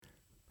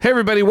Hey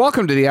everybody,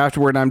 welcome to the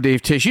Afterword. I'm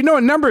Dave Tish. You know,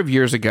 a number of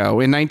years ago,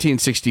 in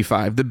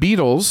 1965, the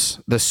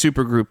Beatles, the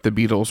supergroup The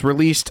Beatles,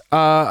 released,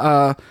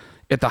 at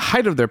the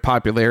height of their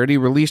popularity,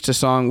 released a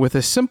song with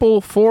a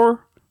simple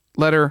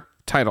 4-letter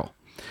title.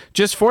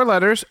 Just 4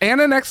 letters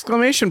and an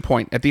exclamation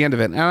point at the end of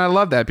it. And I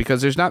love that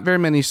because there's not very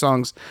many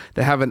songs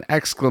that have an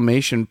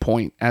exclamation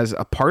point as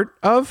a part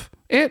of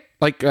it.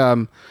 Like,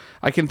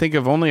 I can think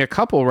of only a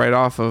couple right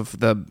off of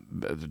the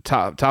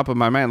top of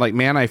my mind. Like,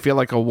 Man, I Feel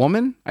Like a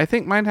Woman, I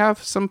think might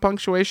have some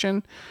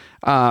punctuation.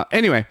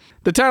 Anyway,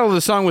 the title of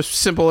the song was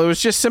simple. It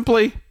was just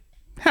simply,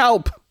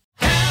 Help.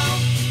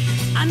 Help,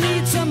 I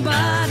need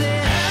somebody.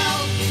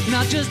 Help,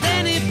 not just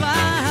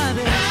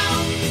anybody.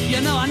 Help,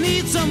 you know I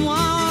need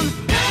someone.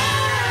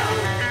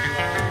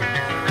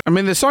 I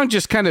mean, the song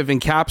just kind of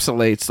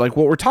encapsulates like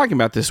what we're talking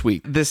about this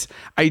week. This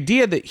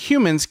idea that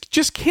humans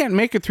just can't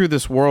make it through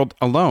this world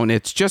alone.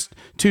 It's just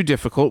too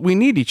difficult. We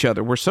need each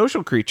other. We're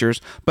social creatures.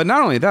 But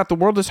not only that, the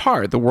world is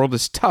hard. The world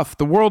is tough.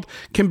 The world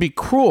can be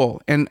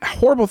cruel and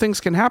horrible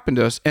things can happen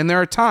to us. And there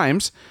are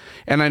times,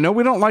 and I know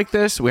we don't like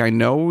this. I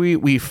know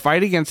we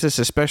fight against this,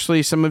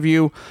 especially some of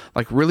you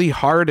like really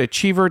hard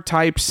achiever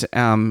types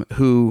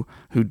who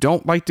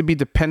don't like to be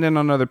dependent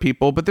on other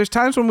people. But there's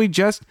times when we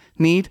just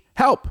need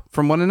help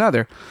from one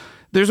another.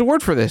 There's a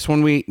word for this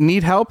when we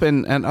need help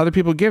and other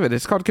people give it.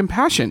 It's called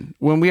compassion,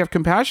 when we have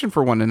compassion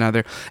for one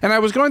another. And I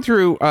was going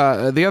through,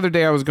 the other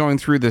day, I was going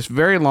through this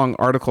very long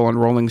article on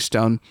Rolling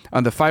Stone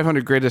on the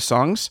 500 greatest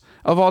songs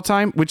of all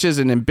time, which is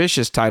an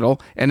ambitious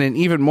title and an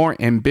even more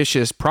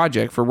ambitious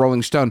project for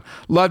Rolling Stone.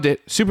 Loved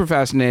it. Super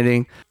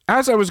fascinating.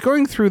 As I was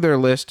going through their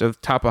list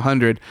of top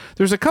 100,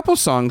 there's a couple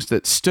songs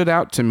that stood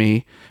out to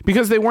me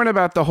because they weren't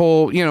about the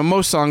whole,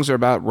 most songs are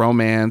about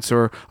romance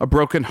or a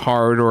broken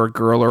heart or a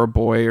girl or a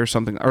boy or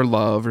something, or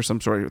love or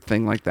some sort of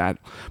thing like that.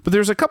 But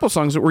there's a couple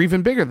songs that were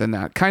even bigger than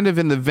that, kind of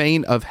in the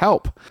vein of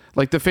Help,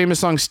 like the famous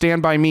song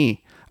Stand By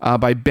Me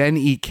by Ben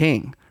E.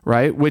 King,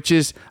 right? Which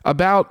is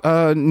about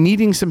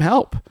needing some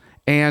help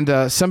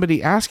and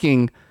somebody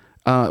asking,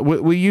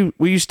 will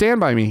you stand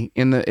by me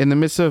in the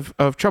midst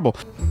of trouble?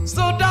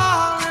 So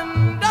darling,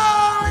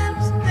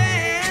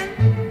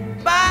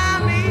 stand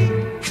by me.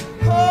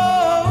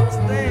 Oh,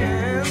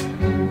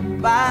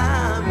 stand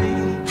by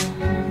me.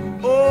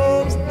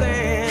 Oh,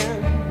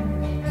 stand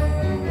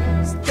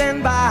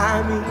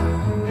by me.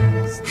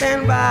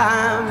 Stand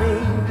by me.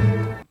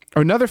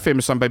 Or another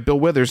famous song by Bill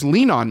Withers,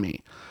 Lean on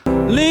Me.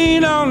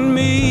 Lean on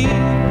me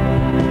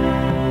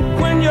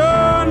when you're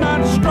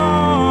not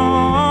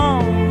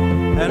strong,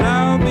 and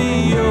I'll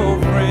be your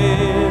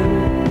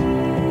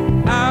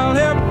friend. I'll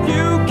help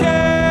you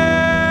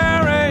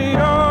carry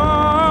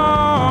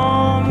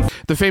on.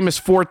 The famous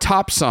Four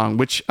Top song,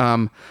 which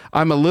I'm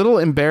a little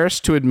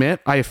embarrassed to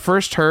admit I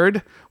first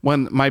heard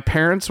when my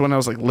parents, when I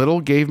was like little,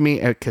 gave me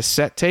a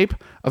cassette tape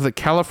of the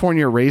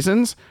California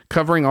Raisins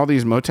covering all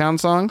these Motown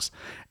songs.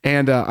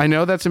 And I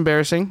know that's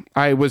embarrassing.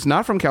 I was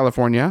not from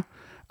California.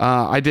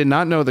 I did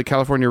not know the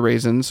California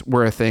Raisins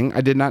were a thing.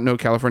 I did not know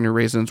California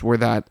Raisins were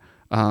that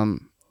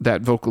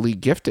vocally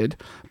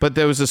gifted. But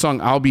there was the song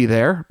 "I'll Be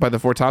There" by the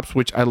Four Tops,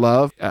 which I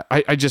love.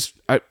 I just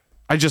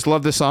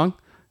love this song.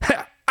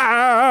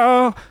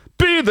 I'll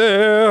be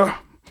there,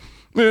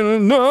 and I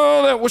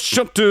know that will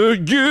shelter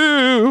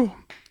you.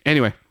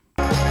 Anyway.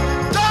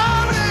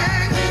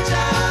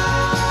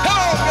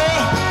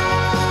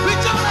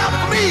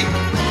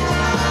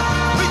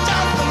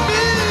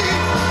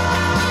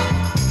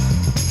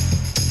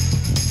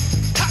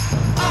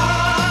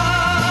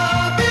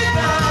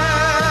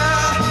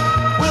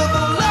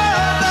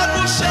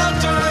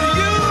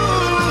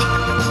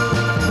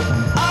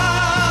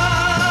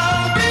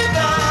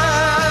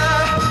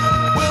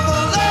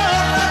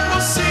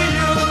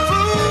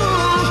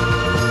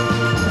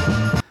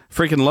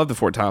 Freaking love the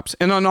Four Tops.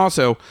 And then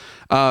also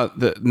the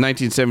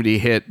 1970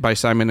 hit by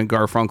Simon and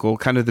Garfunkel,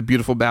 kind of the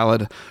beautiful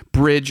ballad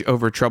Bridge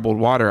Over Troubled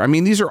Water. I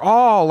mean, these are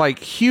all like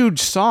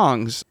huge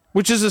songs,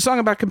 which is a song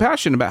about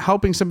compassion, about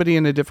helping somebody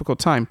in a difficult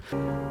time.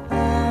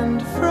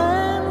 And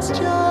friends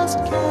just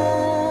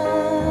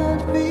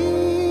can't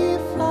be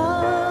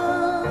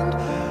found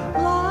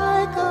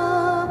like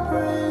a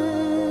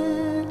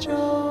bridge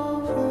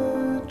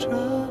over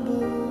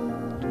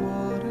troubled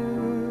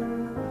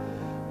water.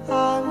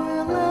 I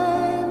will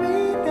lay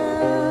me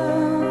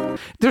down.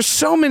 There's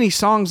so many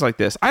songs like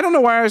this. I don't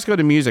know why I always go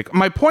to music.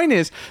 My point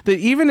is that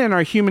even in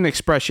our human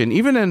expression,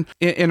 even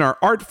in our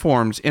art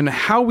forms, in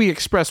how we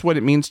express what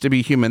it means to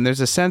be human, there's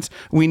a sense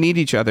we need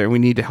each other. We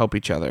need to help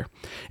each other.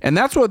 And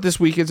that's what this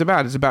week is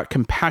about. It's about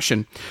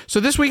compassion. So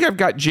this week I've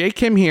got Jay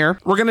Kim here.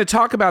 We're going to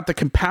talk about the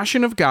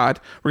compassion of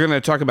God. We're going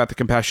to talk about the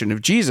compassion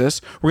of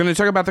Jesus. We're going to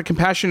talk about the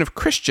compassion of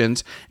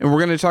Christians. And we're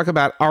going to talk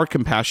about our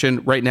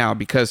compassion right now,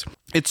 because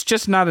it's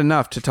just not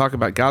enough to talk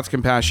about God's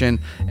compassion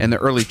and the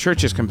early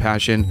church's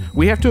compassion.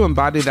 We have to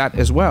embody that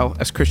as well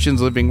as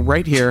Christians living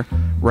right here,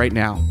 right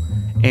now.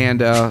 And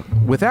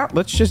with that,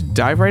 let's just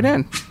dive right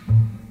in.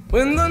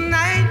 When the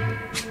night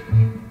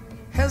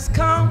has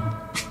come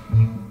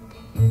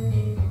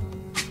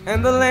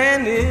and the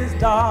land is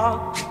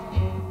dark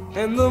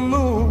and the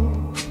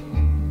moon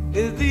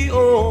is the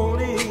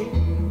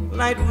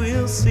tonight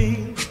we'll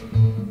see.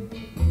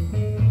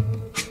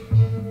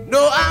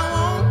 No,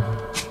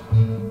 I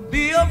won't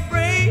be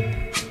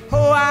afraid.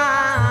 Oh,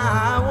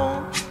 I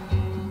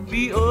won't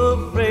be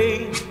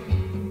afraid.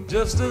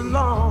 Just as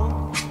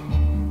long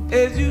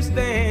as you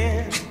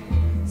stand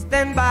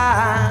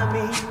by me.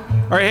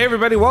 All right, hey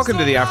everybody, welcome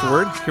to the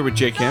Afterword. Here with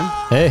Jay Kim.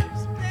 Hey.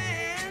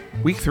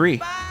 Week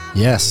 3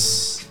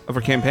 Yes. of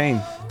our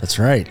campaign. That's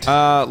right.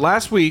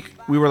 Last week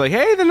we were like,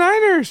 "Hey, the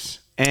Niners,"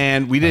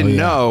 and we didn't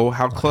know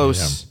how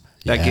close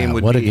that game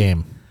would be. What a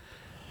game.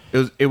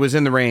 It was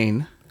in the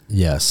rain.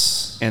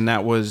 Yes. And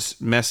that was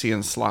messy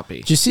and sloppy.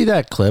 Did you see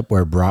that clip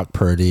where Brock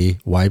Purdy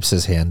wipes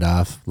his hand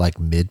off like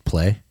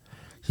mid-play?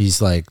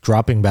 He's like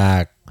dropping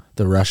back,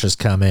 the rush is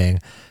coming,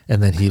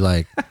 and then he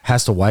like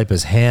has to wipe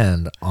his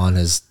hand on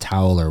his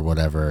towel or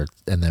whatever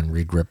and then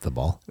re-grip the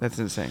ball. That's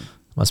insane.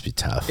 Must be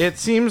tough. It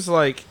seems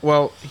like,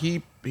 well,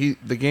 he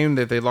the game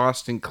that they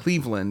lost in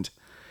Cleveland,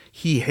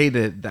 he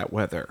hated that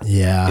weather.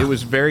 Yeah. It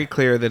was very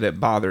clear that it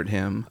bothered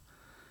him.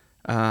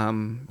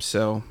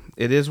 So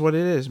it is what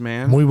it is,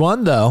 man. We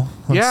won though.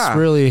 It's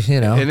really,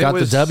 And got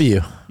the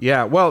W.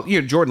 Yeah. Well,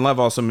 Jordan Love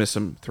also missed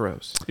some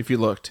throws. If you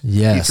looked,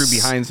 Yes. he threw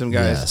behind some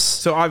guys. Yes.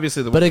 So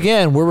obviously But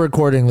again, we're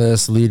recording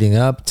this leading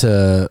up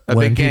to A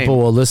when big game. people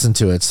will listen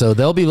to it. So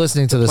they'll be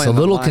listening to this a playing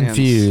the little Lions.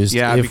 confused.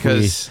 Yeah, if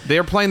because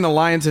they're playing the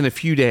Lions in a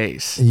few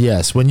days.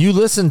 Yes, when you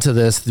listen to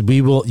this,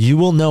 you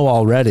will know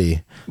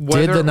already.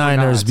 Whether Did the or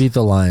Niners not. beat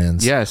the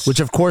Lions? Yes. Which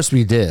of course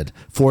we did.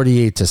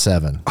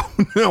 48-7.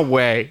 No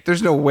way.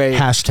 There's no way.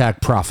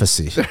 Hashtag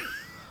prophecy.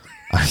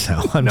 I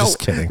know. I'm just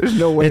kidding. There's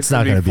no way it's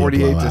not going to be a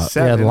 48-7. blowout.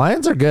 Yeah, the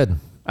Lions are good.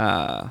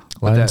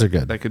 Lions are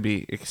good. That could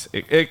be.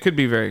 It could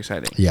be very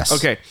exciting. Yes.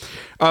 Okay.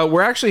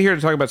 We're actually here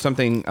to talk about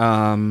something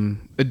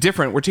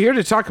different. We're here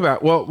to talk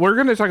about. Well, we're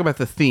going to talk about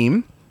the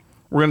theme.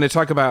 We're going to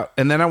talk about,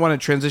 and then I want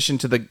to transition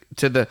to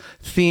the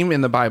theme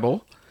in the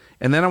Bible,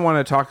 and then I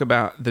want to talk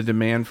about the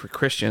demand for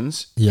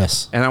Christians.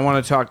 Yes. And I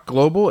want to talk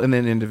global and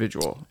then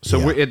individual.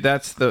 So Yeah.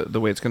 that's the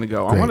way it's going to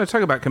go. I Great. want to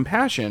talk about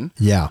compassion.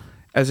 Yeah.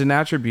 As an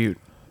attribute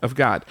of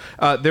God.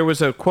 There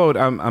was a quote.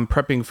 I'm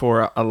prepping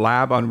for a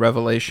lab on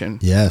Revelation.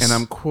 Yes.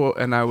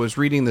 And I was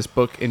reading this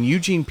book, and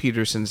Eugene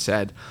Peterson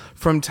said,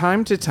 "From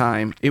time to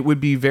time, it would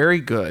be very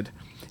good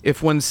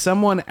if when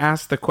someone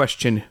asked the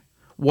question,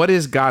 'What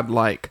is God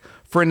like?'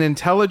 for an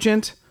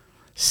intelligent,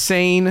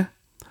 sane,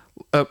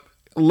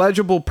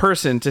 legible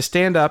person to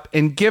stand up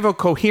and give a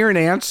coherent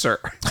answer."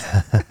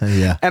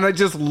 Yeah. And I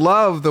just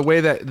love the way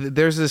that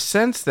there's a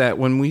sense that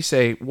when we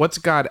say, "What's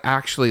God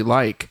actually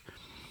like?"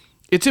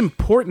 it's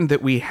important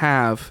that we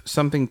have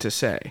something to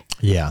say.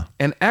 Yeah.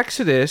 And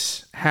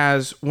Exodus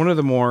has one of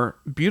the more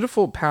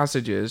beautiful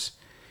passages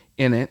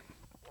in it.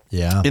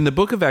 Yeah. In the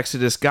book of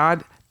Exodus,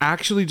 God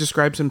actually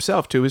describes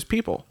himself to his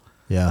people.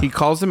 Yeah. He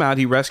calls them out.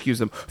 He rescues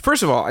them.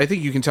 First of all, I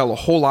think you can tell a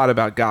whole lot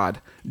about God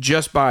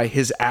just by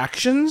his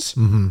actions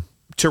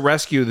to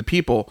rescue the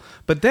people.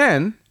 But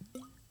then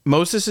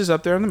Moses is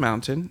up there on the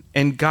mountain,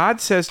 and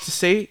God says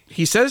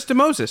to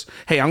Moses,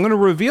 "Hey, I'm going to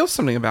reveal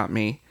something about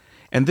me."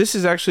 And this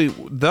is actually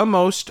the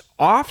most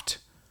oft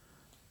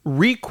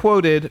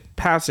requoted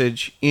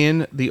passage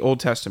in the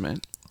Old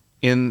Testament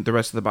in the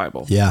rest of the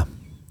Bible. Yeah.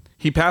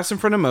 He passed in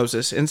front of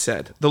Moses and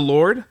said, the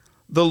Lord,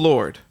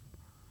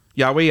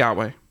 Yahweh,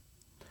 Yahweh.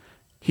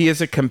 He is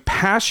a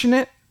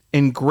compassionate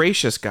and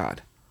gracious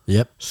God,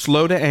 Yep.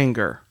 slow to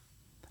anger,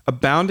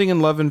 abounding in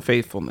love and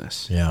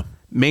faithfulness, Yeah.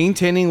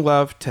 maintaining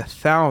love to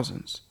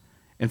thousands,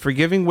 and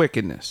forgiving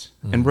wickedness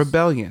and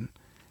rebellion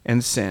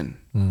and sin.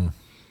 And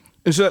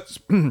so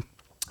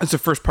that's the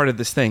first part of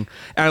this thing.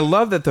 And I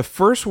love that the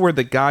first word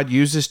that God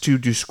uses to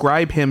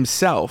describe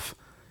himself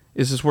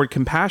is this word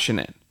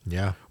compassionate.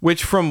 Yeah.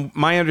 Which, from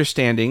my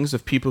understandings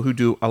of people who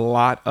do a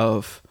lot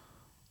of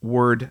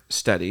word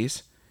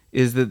studies,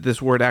 is that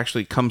this word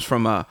actually comes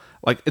from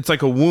it's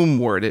like a womb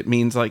word. It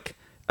means like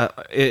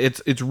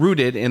it's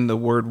rooted in the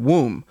word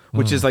womb,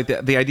 which is like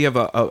the idea of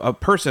a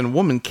person, a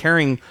woman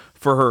caring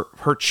for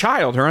her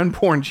child, her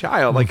unborn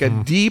child, like a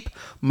deep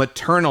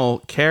maternal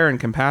care and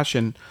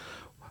compassion.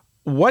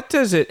 What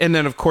does it, and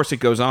then of course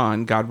it goes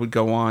on, God would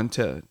go on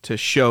to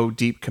show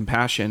deep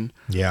compassion.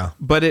 Yeah.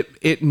 But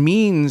it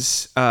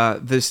means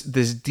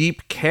this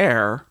deep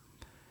care,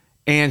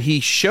 and he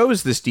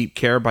shows this deep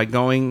care by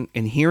going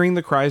and hearing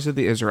the cries of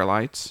the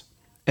Israelites.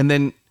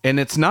 And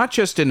it's not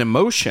just an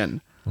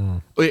emotion.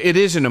 It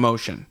is an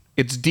emotion.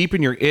 It's deep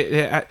in your,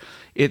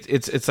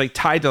 it's like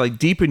tied to like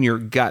deep in your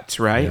guts,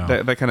 right?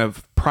 Yeah. That kind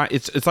of,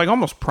 it's like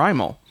almost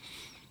primal.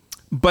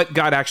 But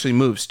God actually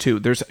moves too.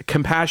 There's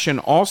compassion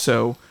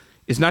also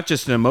is not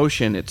just an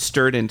emotion, it's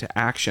stirred into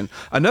action.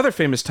 Another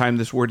famous time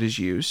this word is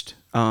used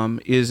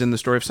is in the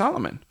story of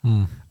Solomon.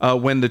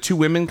 When the two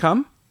women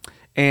come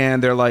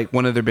and they're like,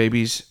 one of their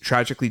babies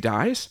tragically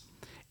dies,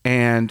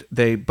 and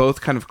they both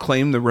kind of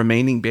claim the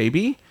remaining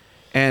baby.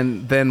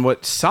 And then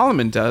what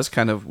Solomon does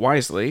kind of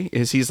wisely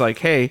is he's like,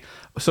 hey,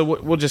 so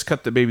we'll just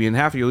cut the baby in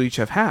half. You'll each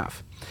have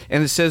half.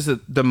 And it says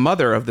that the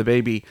mother of the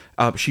baby,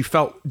 she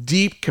felt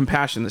deep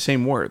compassion, the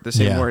same word.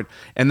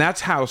 And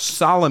that's how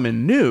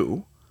Solomon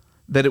knew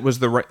that it was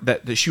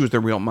that she was the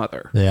real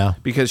mother. Yeah.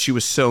 Because she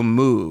was so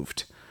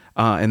moved.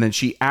 And then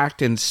she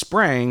acted and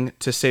sprang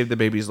to save the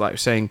baby's life,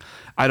 saying,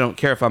 I don't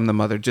care if I'm the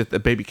mother, just the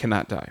baby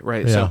cannot die,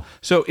 right? Yeah.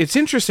 So it's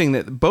interesting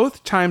that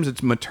both times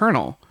it's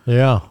maternal.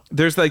 Yeah.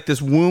 There's like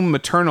this womb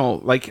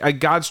maternal, like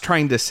God's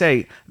trying to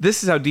say,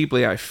 this is how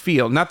deeply I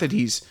feel. Not that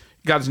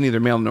God's neither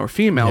male nor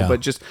female, Yeah.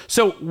 but just,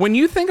 so when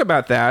you think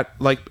about that,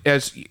 like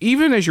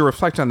even as you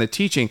reflect on the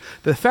teaching,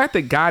 the fact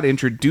that God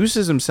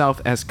introduces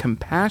himself as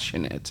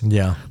compassionate.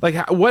 Yeah.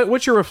 Like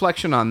what's your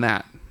reflection on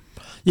that?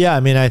 Yeah,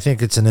 I mean, I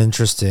think it's an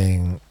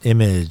interesting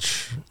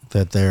image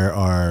that there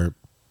are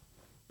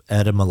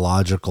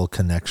etymological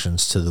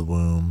connections to the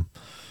womb,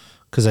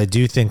 because I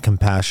do think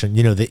compassion,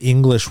 the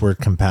English word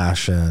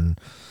compassion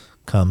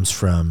comes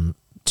from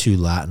two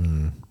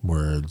Latin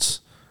words,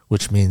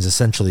 which means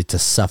essentially to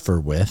suffer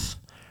with.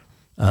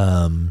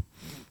 And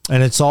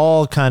it's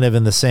all kind of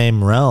in the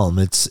same realm.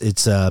 It's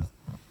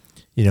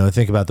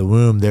think about the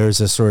womb. There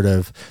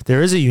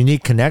is a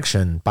unique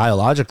connection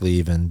biologically,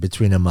 even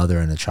between a mother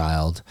and a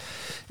child,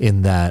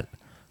 in that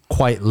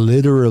quite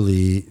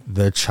literally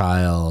the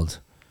child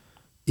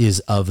is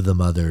of the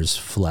mother's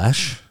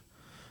flesh.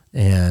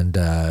 And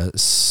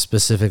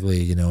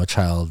specifically, a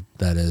child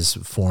that is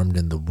formed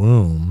in the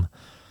womb,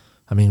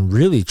 I mean,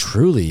 really,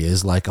 truly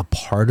is like a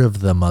part of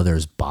the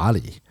mother's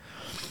body.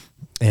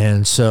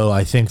 And so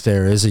I think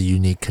there is a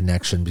unique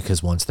connection,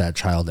 because once that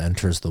child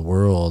enters the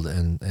world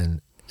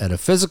and at a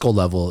physical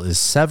level is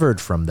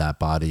severed from that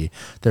body,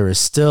 there is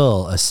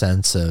still a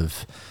sense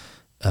of,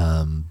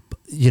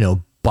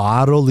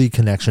 bodily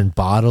connection,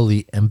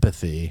 bodily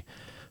empathy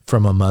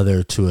from a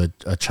mother to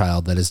a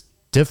child that is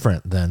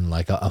different than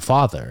like a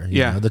father.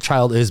 You know, the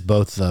child is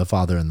both the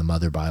father and the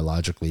mother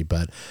biologically,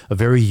 but a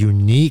very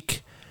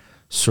unique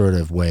sort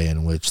of way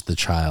in which the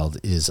child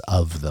is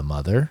of the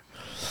mother.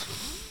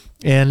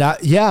 And I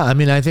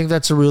think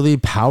that's a really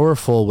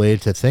powerful way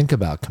to think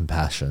about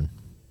compassion,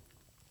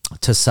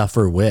 to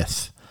suffer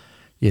with,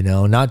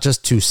 not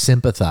just to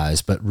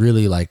sympathize, but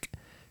really like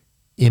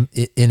in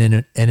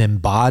an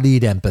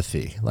embodied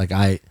empathy. Like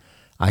I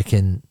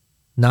can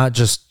not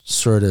just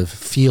sort of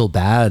feel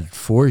bad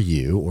for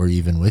you or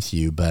even with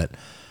you, but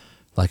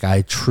like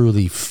I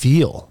truly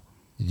feel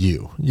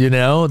you,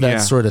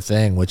 that sort of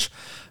thing, which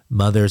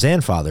mothers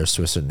and fathers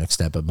to a certain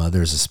extent, but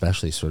mothers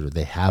especially sort of,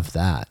 they have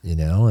that,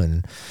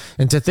 and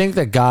to think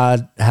that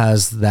God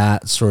has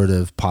that sort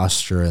of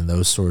posture and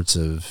those sorts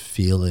of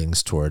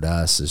feelings toward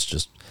us is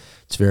just,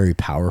 it's very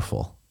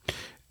powerful.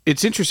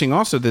 It's interesting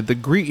also that the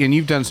Greek, and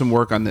you've done some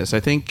work on this.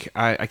 I think,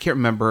 I can't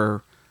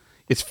remember,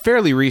 it's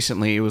fairly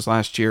recently, it was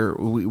last year,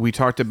 we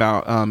talked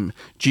about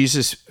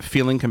Jesus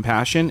feeling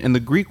compassion, and the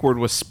Greek word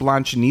was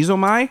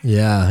splanchnizomai.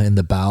 Yeah, in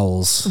the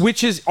bowels.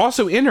 Which is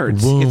also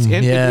innards. Womb,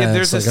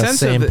 There's it's a like sense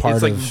same of, part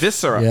it's like of-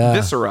 viscera. yeah.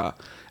 Viscera.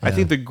 I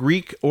think the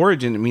Greek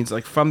origin, it means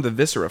like from the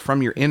viscera,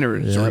 from your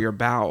innards or your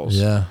bowels.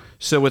 Yeah.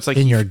 So it's like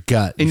In your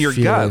gut. In You your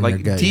feel gut, it in like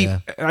your gut, deep. yeah.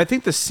 I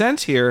think the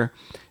sense here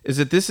is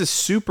that this is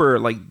super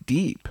like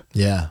deep.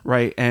 Yeah.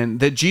 Right. And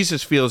that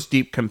Jesus feels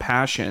deep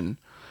compassion.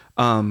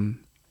 And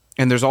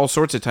there's all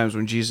sorts of times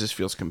when Jesus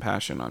feels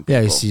compassion on people.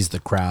 Yeah, he sees the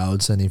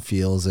crowds and he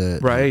feels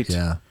it. Right.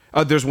 Yeah.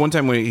 There's one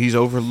time when he's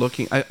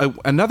overlooking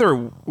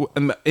another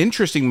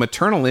interesting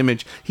maternal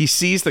image. He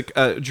sees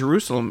the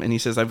Jerusalem and he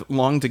says, "I've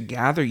longed to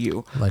gather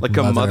you like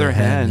a mother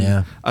hen."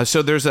 Yeah.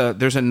 So there's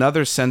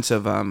another sense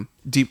of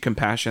deep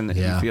compassion that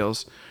he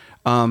feels.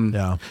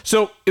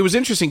 So it was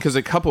interesting because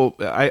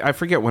I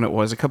forget when it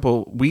was, a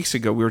couple weeks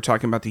ago, we were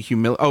talking about the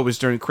humility. Oh, it was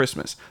during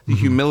Christmas, the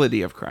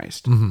humility of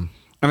Christ. Mm-hmm.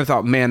 And I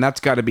thought, man, that's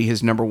got to be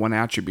his number one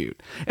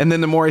attribute. And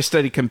then the more I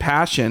study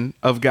compassion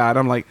of God,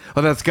 I'm like,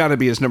 oh, that's got to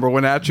be his number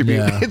one attribute.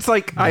 Yeah. It's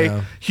like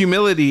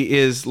humility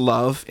is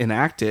love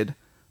enacted.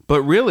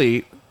 But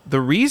really,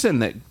 the reason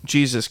that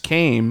Jesus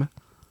came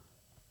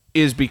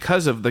is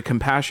because of the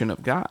compassion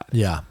of God.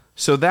 Yeah.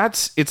 So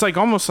it's like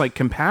almost like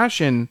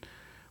compassion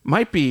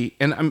might be,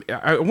 and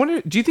I wonder,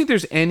 do you think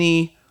there's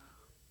any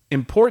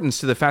importance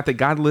to the fact that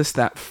God lists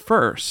that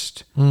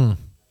first?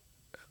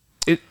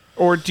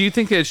 Or do you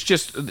think it's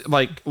just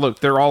like, look,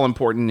 they're all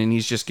important and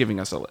he's just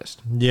giving us a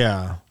list?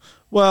 Yeah.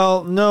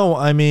 Well, no,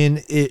 I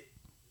mean,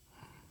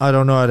 I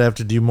don't know. I'd have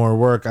to do more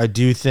work. I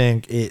do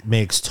think it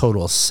makes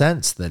total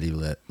sense that he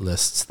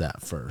lists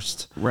that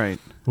first. Right.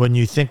 When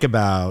you think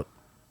about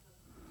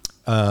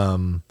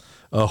a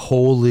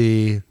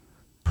holy,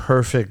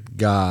 perfect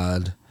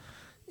God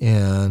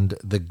and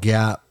the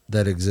gap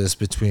that exists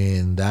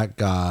between that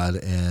God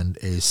and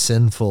a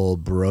sinful,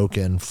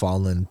 broken,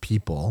 fallen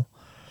people,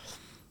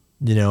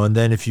 and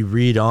then if you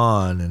read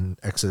on in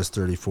Exodus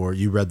 34,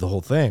 you read the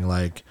whole thing,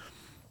 like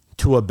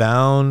to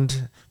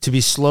abound, to be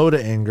slow to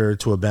anger,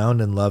 to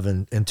abound in love,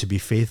 and to be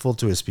faithful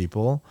to his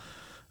people,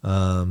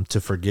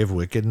 to forgive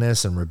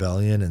wickedness and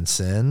rebellion and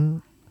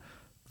sin.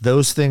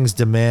 Those things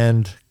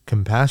demand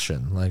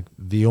compassion. Like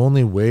the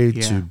only way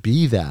to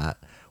be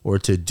that or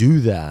to do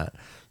that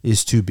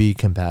is to be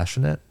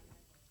compassionate.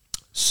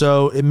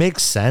 So it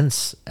makes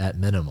sense at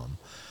minimum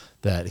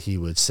that he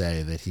would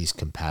say that he's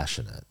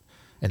compassionate.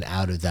 And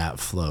out of that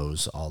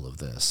flows all of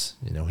this.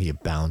 He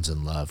abounds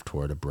in love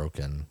toward a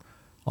broken,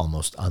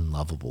 almost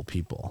unlovable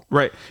people.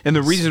 Right. And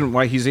the reason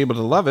why he's able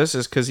to love us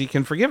is because he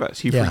can forgive us.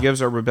 He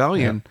forgives our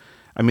rebellion. Yeah.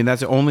 I mean,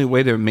 that's the only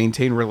way to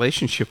maintain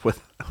relationship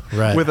with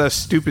us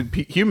stupid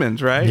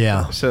humans, right?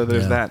 Yeah. So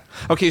there's that.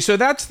 Okay, so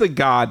that's the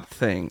God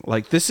thing.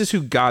 Like, this is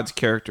who God's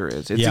character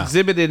is. It's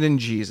exhibited in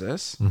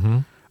Jesus.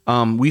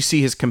 Mm-hmm. We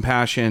see his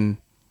compassion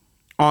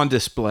on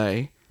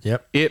display.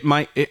 Yep.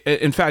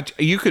 In fact,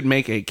 you could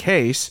make a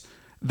case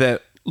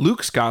that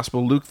Luke's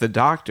gospel, Luke the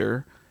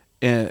doctor,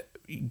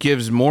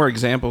 gives more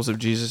examples of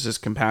Jesus's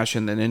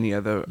compassion than any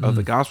of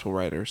the gospel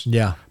writers.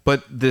 Yeah.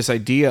 But this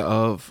idea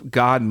of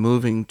God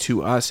moving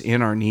to us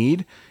in our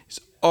need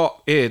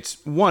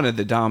it's one of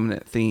the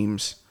dominant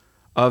themes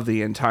of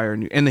the entire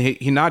new. And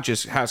he not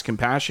just has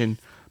compassion,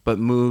 but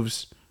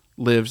moves,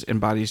 lives,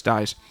 embodies,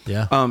 dies.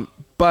 Yeah.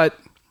 But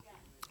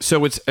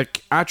so it's an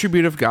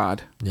attribute of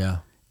God. Yeah.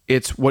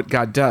 It's what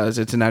God does.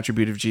 It's an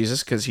attribute of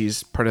Jesus because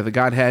he's part of the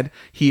Godhead.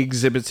 He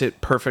exhibits it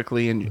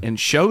perfectly and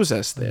shows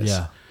us this.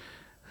 Yeah.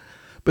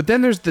 But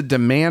then there's the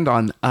demand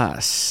on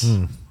us,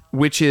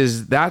 which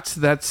is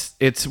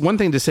it's one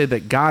thing to say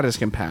that God is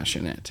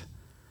compassionate,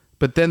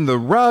 but then the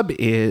rub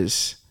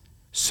is,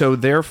 so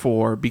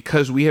therefore,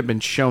 because we have been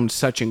shown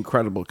such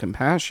incredible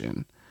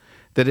compassion,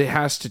 that it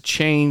has to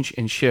change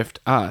and shift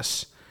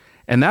us.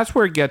 And that's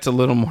where it gets a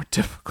little more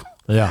difficult.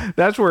 Yeah.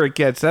 That's where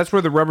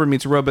the rubber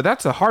meets the road. But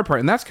that's the hard part.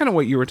 And that's kind of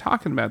what you were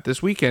talking about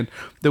this weekend,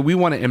 that we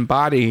want to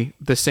embody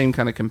the same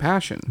kind of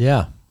compassion.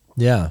 Yeah.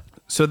 Yeah.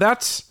 So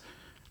that's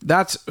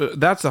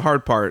the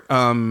hard part.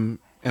 And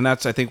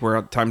that's, I think, where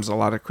at times a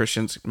lot of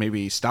Christians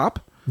maybe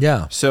stop.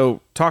 Yeah.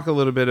 So talk a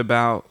little bit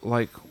about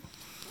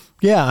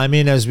Yeah. I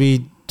mean, as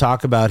we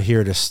talk about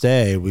Here to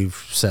Stay, we've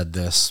said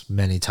this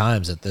many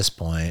times at this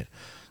point,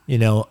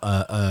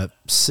 a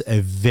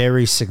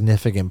very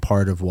significant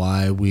part of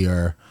why we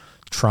are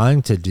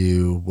trying to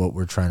do what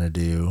we're trying to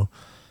do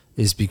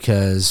is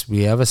because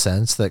we have a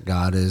sense that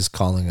God is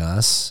calling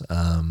us,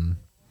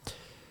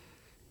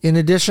 in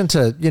addition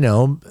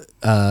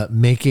to,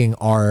 making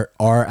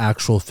our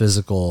actual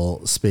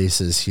physical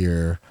spaces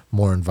here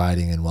more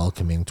inviting and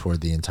welcoming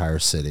toward the entire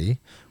city,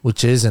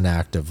 which is an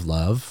act of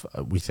love,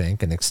 we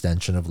think, an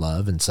extension of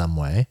love in some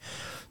way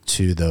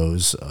to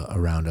those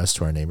around us,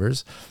 to our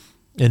neighbors.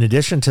 In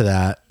addition to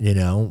that,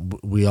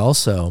 we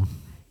also,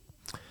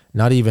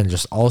 not even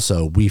just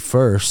also, we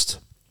first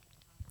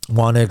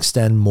want to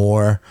extend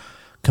more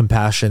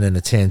compassion in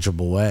a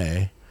tangible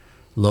way,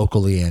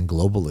 locally and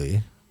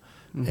globally.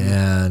 Mm-hmm.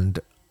 And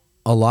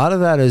a lot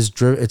of that is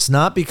it's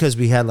not because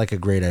we had like a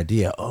great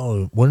idea.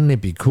 Oh, wouldn't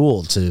it be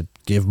cool to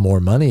give more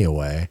money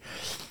away?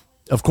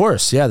 Of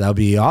course. Yeah, that would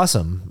be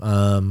awesome.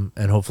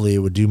 And hopefully it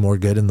would do more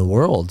good in the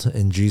world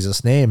in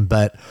Jesus' name.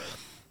 But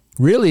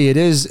really it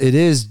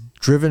is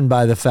driven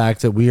by the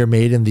fact that we are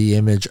made in the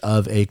image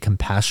of a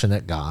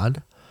compassionate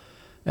God.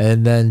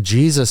 And then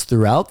Jesus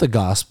throughout the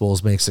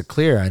Gospels makes it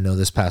clear. I know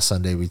this past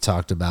Sunday we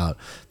talked about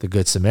the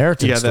Good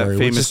Samaritan story,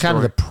 which is kind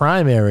of the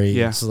primary,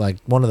 it's like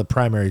one of the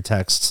primary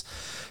texts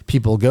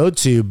people go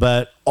to,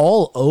 but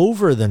all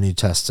over the New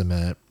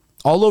Testament,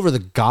 all over the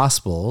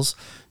Gospels,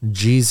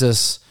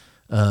 Jesus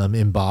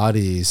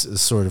embodies a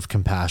sort of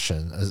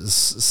compassion, a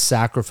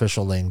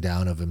sacrificial laying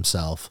down of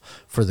himself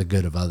for the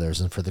good of others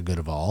and for the good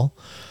of all.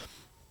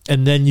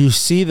 And then you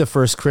see the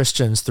first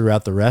Christians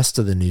throughout the rest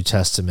of the New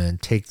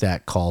Testament take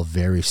that call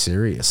very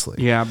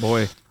seriously. Yeah,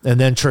 boy.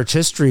 And then church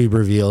history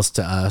reveals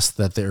to us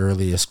that the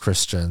earliest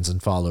Christians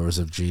and followers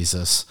of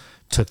Jesus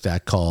took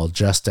that call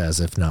just as,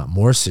 if not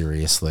more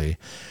seriously,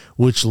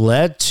 which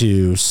led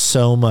to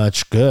so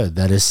much good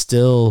that is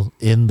still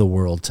in the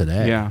world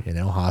today. Yeah.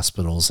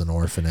 Hospitals and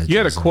orphanages. You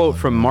had a quote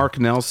from Mark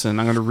Nelson.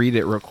 I'm going to read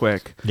it real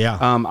quick.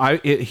 Yeah.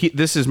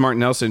 This is Mark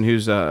Nelson,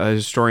 who's a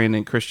historian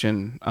and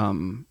Christian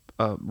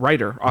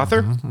writer,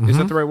 author. Mm-hmm. Is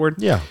that the right word?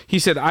 Yeah. He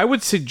said, I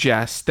would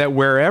suggest that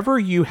wherever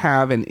you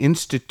have an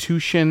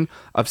institution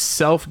of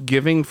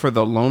self-giving for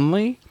the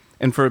lonely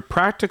and for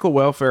practical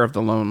welfare of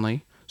the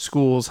lonely,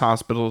 schools,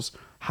 hospitals,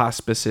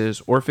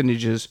 hospices,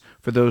 orphanages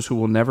for those who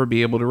will never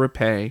be able to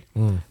repay,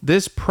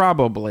 this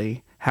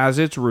probably has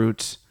its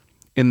roots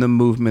in the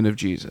movement of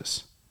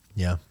Jesus.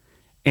 Yeah.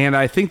 And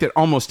I think that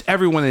almost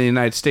everyone in the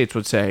United States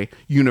would say,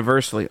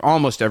 universally,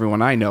 almost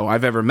everyone I know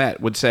I've ever met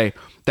would say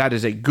that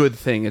is a good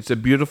thing. It's a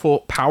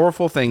beautiful,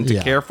 powerful thing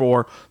to care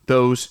for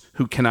those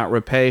who cannot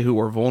repay, who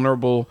are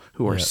vulnerable,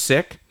 who are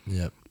sick.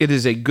 Yep. It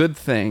is a good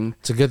thing.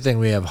 It's a good thing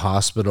we have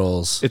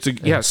hospitals,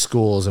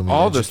 schools, and we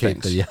all those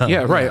educate things. the young.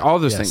 Yeah, right. All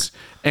those things.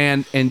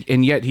 And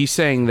yet he's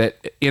saying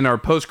that in our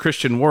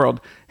post-Christian world,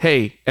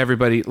 hey,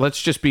 everybody,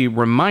 let's just be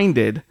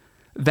reminded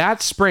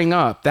that sprang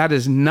up. That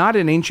is not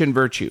an ancient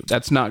virtue.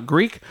 That's not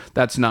Greek.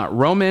 That's not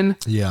Roman.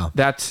 Yeah.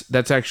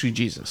 That's actually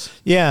Jesus.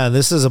 Yeah,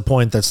 this is a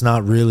point that's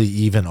not really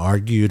even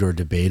argued or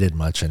debated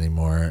much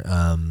anymore.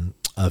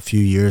 A few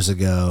years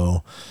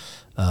ago,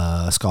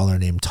 a scholar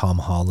named Tom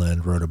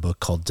Holland wrote a book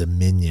called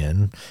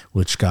Dominion,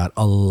 which got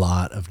a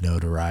lot of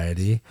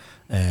notoriety.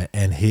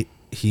 And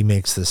he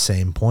makes the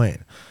same point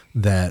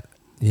that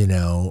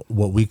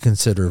what we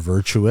consider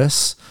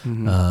virtuous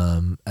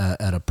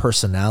at a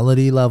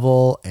personality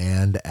level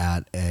and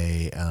at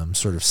a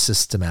sort of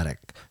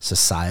systematic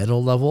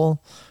societal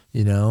level.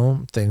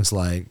 Things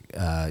like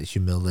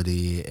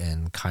humility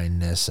and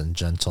kindness and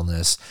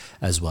gentleness,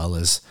 as well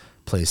as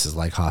places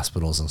like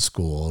hospitals and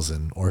schools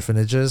and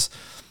orphanages.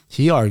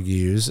 He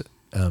argues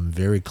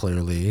very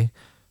clearly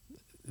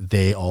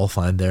they all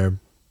find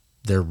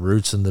their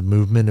roots in the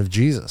movement of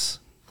Jesus.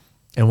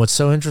 And what's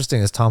so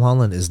interesting is Tom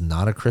Holland is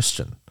not a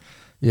Christian.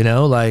 He's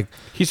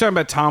talking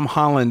about Tom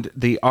Holland,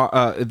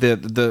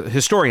 the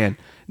historian,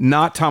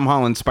 not Tom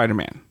Holland,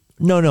 Spider-Man.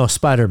 No,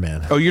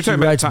 Spider-Man. Oh, you're talking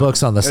he about writes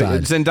books on the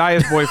side.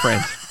 Zendaya's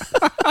boyfriend.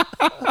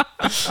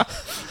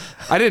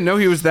 I didn't know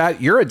he was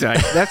that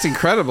erudite. That's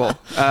incredible.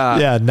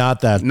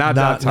 Not Tom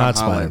Holland.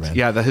 Spider-Man.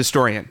 Yeah, the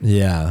historian.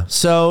 Yeah.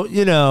 So,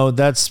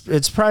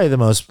 it's probably the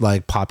most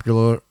like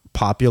popular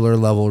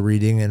level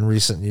reading in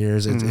recent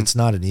years. It's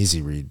not an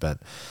easy read, but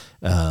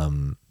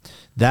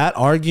that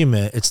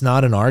argument, it's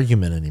not an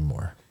argument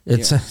anymore.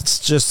 It's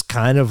just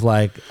kind of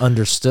like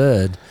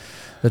understood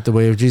that the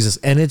way of Jesus,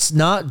 and it's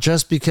not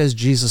just because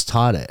Jesus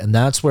taught it, and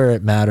that's where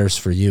it matters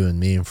for you and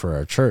me and for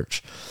our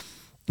church.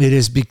 It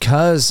is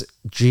because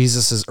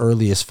Jesus's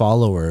earliest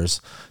followers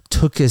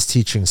took his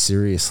teaching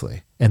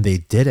seriously, and they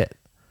did it.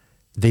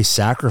 They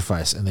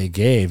sacrificed and they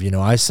gave.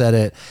 I said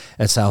it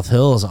at South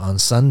Hills on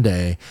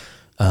Sunday.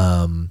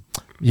 By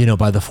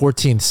the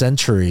 14th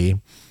century,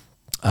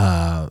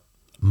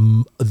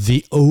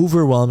 the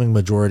overwhelming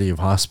majority of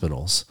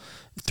hospitals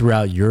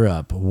throughout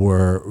Europe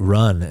were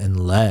run and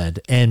led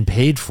and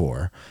paid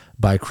for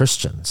by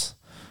Christians.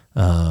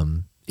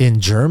 In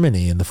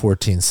Germany in the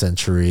 14th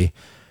century,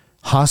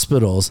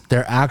 hospitals,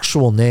 their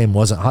actual name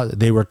wasn't,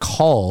 they were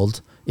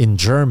called, in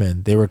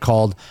German, they were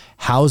called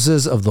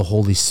Houses of the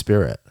Holy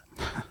Spirit.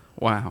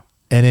 Wow.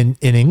 And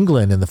in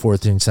England in the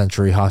 14th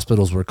century,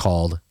 hospitals were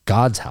called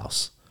God's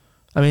house.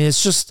 I mean,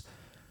 it's just,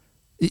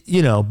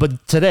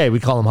 but today we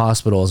call them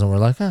hospitals and we're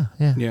like,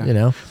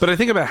 yeah. But I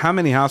think about how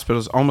many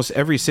hospitals, almost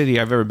every city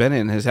I've ever been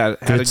in has had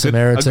a Good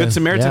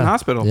Samaritan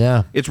hospital.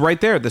 Yeah. It's right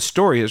there. The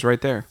story is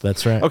right there.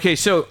 That's right. Okay.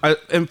 So,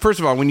 and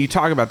first of all, when you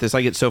talk about this,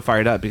 I get so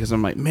fired up because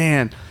I'm like,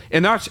 man,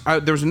 and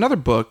there was another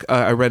book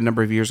I read a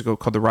number of years ago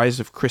called The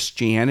Rise of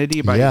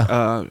Christianity by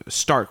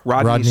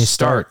Rodney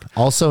Stark.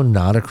 Also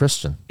not a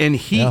Christian. And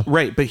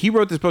but he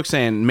wrote this book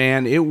saying,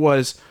 man, it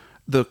was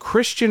the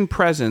Christian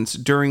presence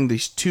during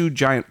these two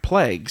giant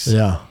plagues.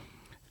 Yeah.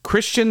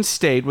 Christians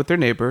stayed with their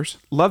neighbors,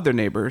 loved their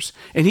neighbors,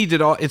 and he did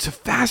all. It's a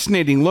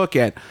fascinating look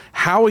at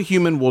how a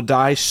human will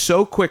die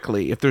so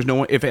quickly if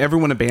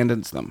everyone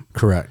abandons them.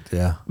 Correct.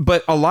 Yeah.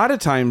 But a lot of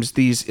times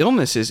these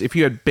illnesses, if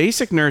you had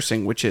basic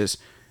nursing, which is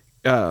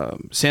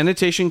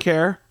sanitation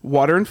care,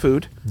 water and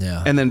food,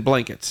 and then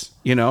blankets,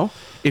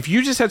 if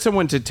you just had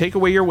someone to take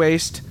away your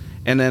waste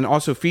and then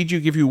also feed you,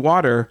 give you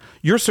water,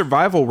 your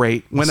survival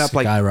rate went up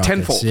like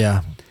tenfold.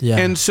 Yeah.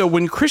 And so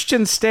when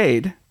Christians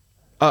stayed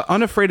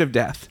unafraid of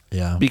death,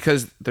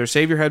 because their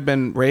Savior had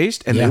been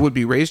raised and they would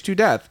be raised to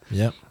death,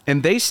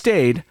 and they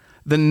stayed,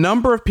 the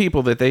number of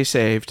people that they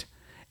saved,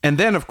 and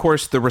then, of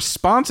course, the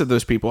response of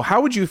those people,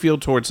 how would you feel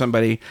towards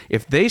somebody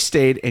if they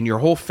stayed and your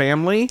whole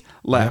family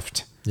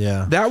left?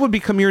 Yeah. That would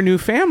become your new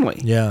family.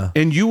 Yeah.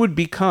 And you would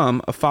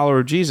become a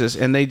follower of Jesus.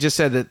 And they just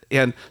said that,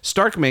 and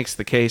Stark makes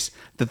the case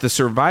that the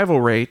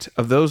survival rate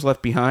of those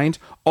left behind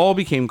all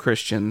became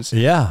Christians.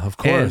 Yeah, of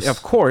course. And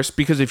of course,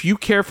 because if you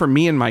care for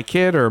me and my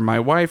kid or my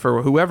wife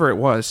or whoever it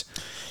was.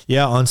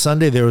 Yeah, on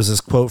Sunday there was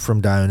this quote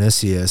from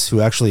Dionysius,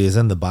 who actually is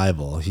in the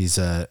Bible. He's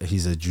a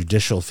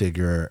judicial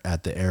figure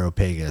at the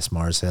Areopagus,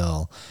 Mars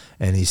Hill,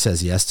 and he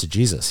says yes to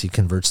Jesus. He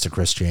converts to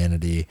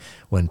Christianity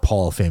when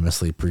Paul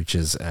famously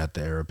preaches at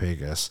the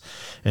Areopagus.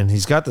 And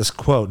he's got this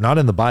quote, not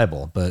in the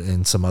Bible, but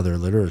in some other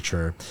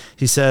literature.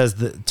 He says,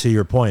 that, to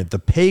your point, the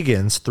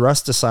pagans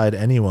thrust aside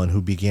anyone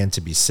who began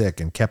to be sick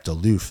and kept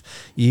aloof,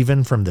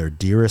 even from their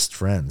dearest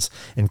friends,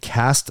 and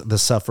cast the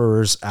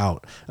sufferers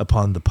out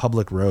upon the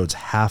public roads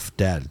half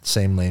dead,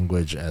 same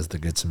language as the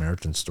Good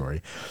Samaritan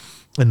story,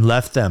 and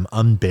left them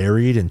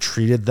unburied and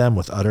treated them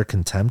with utter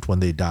contempt when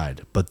they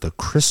died. But the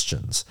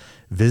Christians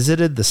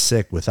visited the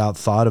sick without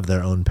thought of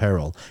their own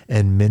peril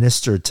and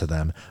ministered to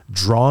them,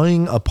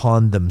 drawing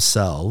upon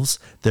themselves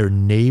their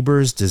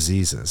neighbors'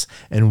 diseases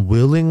and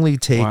willingly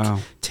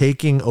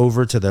taking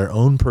over to their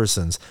own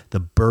persons the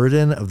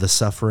burden of the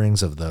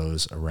sufferings of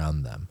those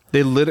around them.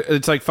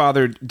 It's like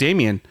Father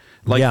Damien,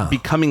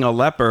 becoming a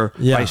leper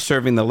by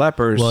serving the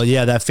lepers. Well,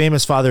 that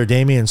famous Father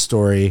Damien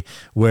story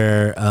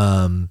where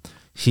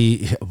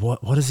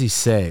what does he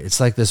say? It's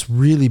like this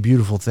really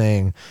beautiful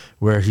thing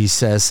where he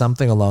says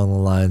something along the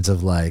lines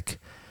of like,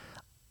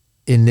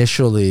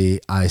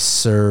 initially I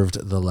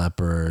served the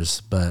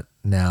lepers, but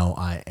now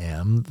I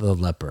am the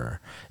leper.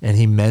 And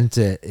he meant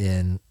it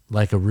in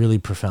like a really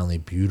profoundly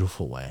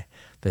beautiful way,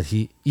 that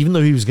he, even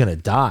though he was going to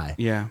die,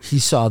 he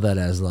saw that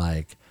as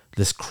like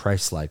this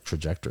Christ-like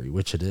trajectory,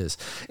 which it is.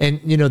 And,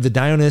 the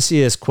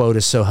Dionysius quote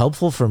is so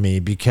helpful for me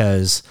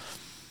because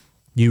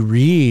you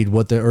read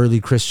what the early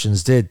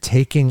Christians did,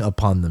 taking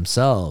upon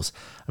themselves.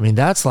 I mean,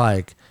 that's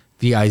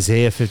the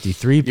Isaiah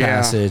 53 Yeah.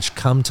 passage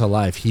come to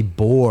life. He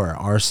bore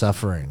our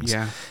sufferings.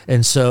 Yeah.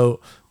 And so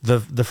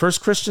the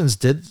first Christians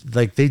did,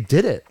 like, they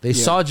did it. They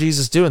saw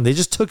Jesus do it, and they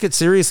just took it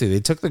seriously.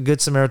 They took the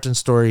Good Samaritan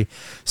story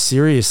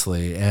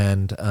seriously.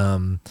 And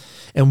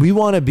we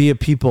want to be a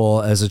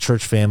people as a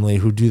church family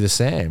who do the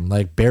same,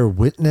 like bear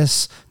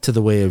witness to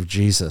the way of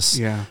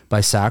Jesus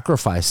by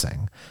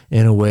sacrificing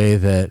in a way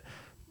that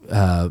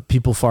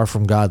people far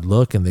from God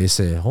look and they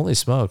say, holy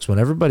smokes, when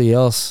everybody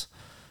else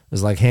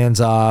is like,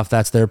 hands off,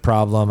 that's their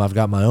problem, I've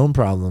got my own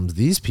problems.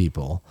 These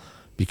people,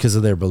 because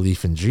of their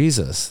belief in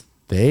Jesus,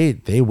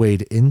 they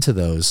wade into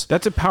those.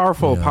 That's a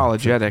powerful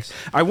apologetic.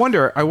 I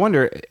wonder,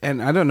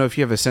 and I don't know if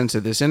you have a sense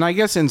of this, and I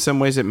guess in some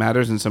ways it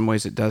matters, in some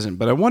ways it doesn't,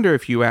 but I wonder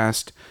if you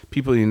asked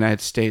people in the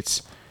United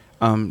States,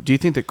 do you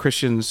think that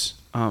Christians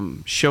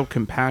show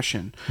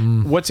compassion?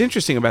 What's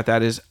interesting about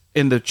that is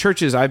in the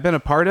churches I've been a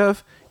part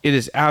of, it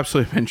has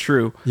absolutely been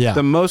true. Yeah.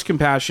 The most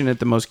compassionate,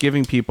 the most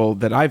giving people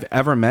that I've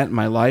ever met in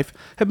my life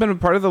have been a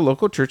part of the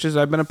local churches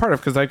I've been a part of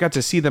because I got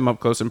to see them up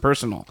close and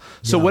personal.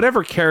 So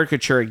whatever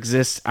caricature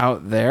exists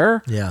out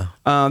there,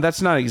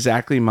 that's not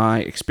exactly my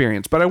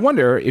experience. But I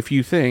wonder if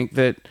you think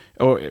that,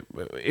 or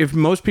if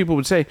most people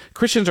would say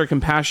Christians are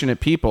compassionate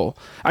people.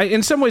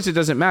 In some ways it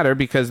doesn't matter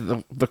because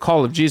the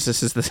call of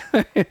Jesus is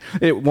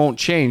it won't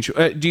change.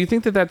 Do you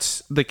think that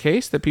that's the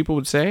case, that people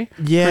would say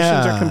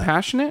Christians are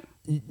compassionate?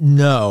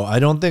 No, I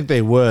don't think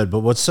they would. But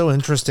what's so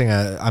interesting,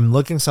 I'm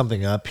looking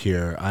something up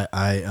here.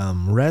 I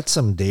read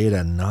some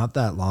data not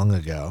that long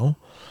ago.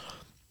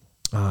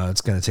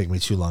 It's going to take me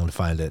too long to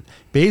find it.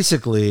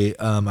 Basically,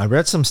 I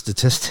read some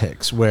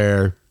statistics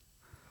where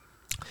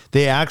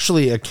they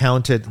actually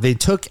they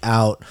took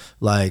out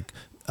like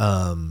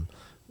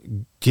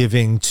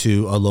giving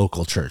to a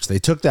local church. They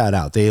took that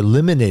out. They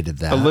eliminated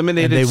that.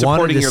 They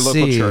supporting your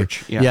local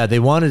church. Yeah, they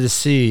wanted to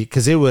see,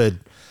 because it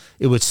would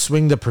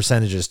swing the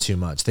percentages too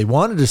much. They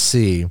wanted to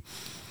see,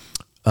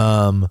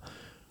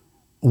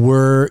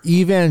 were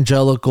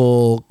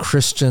evangelical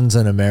Christians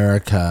in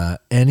America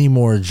any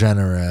more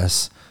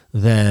generous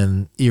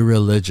than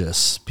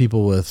irreligious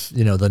people with,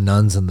 the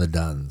nuns and the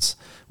duns?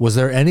 Was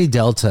there any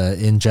delta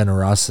in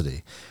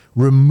generosity?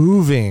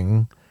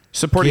 Removing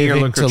supporting your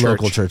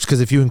local church. Because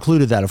if you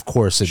included that, of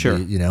course,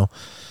 it'd be,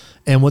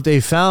 And what they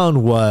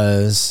found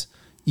was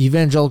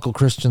evangelical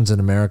Christians in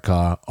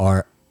America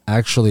are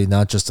actually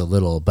not just a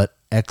little, but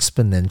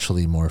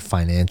exponentially more,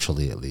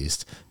 financially at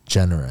least,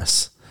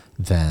 generous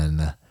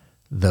than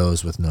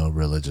those with no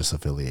religious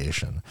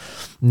affiliation.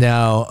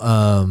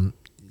 Now,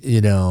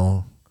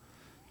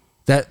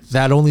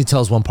 that only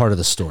tells one part of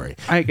the story.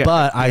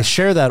 I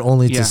share that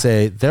only to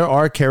say there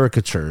are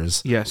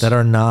caricatures that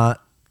are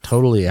not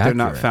totally accurate.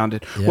 They're not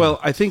founded. Yeah. Well,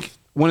 I think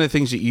one of the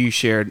things that you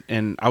shared,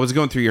 and I was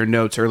going through your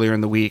notes earlier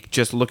in the week,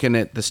 just looking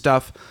at the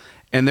stuff,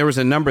 and there was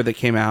a number that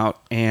came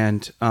out,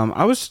 and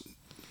I was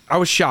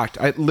shocked.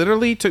 It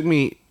literally took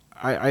me,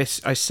 I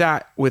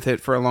sat with it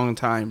for a long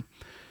time.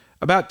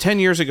 About 10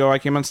 years ago, I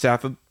came on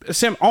staff,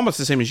 almost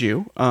the same as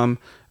you.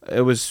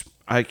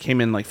 I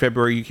came in like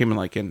February, you came in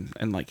like in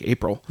like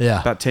April.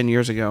 Yeah. About 10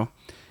 years ago.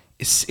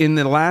 In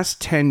the last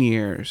 10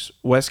 years,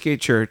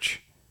 Westgate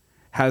Church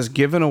has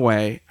given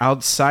away,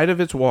 outside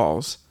of its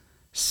walls,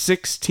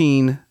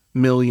 $16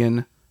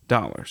 million.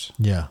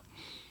 Yeah.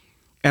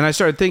 And I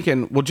started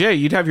thinking, well, Jay,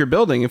 you'd have your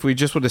building if we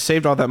just would have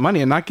saved all that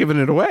money and not given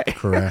it away.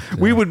 Correct.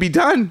 We would be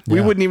done. We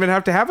wouldn't even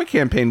have to have a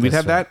campaign. We'd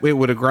have that. It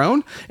would have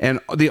grown.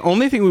 And the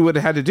only thing we would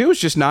have had to do is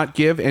just not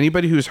give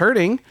anybody who's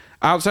hurting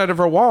outside of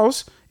our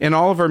walls, and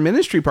all of our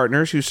ministry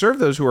partners who serve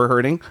those who are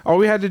hurting. All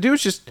we had to do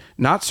is just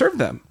not serve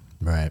them.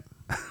 Right.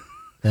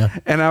 Yeah.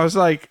 And I was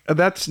like,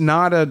 that's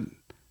not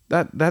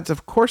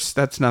of course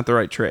that's not the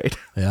right trade.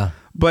 Yeah.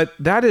 But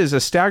that is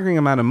a staggering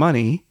amount of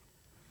money.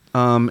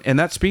 And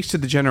that speaks to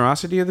the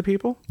generosity of the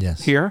people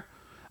here.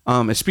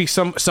 It speaks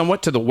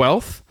somewhat to the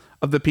wealth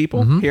of the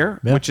people here,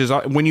 which is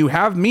when you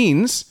have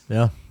means.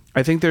 Yeah.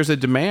 I think there's a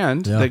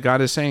demand that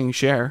God is saying,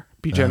 share,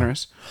 be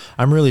generous.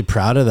 I'm really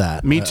proud of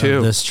that. Me too.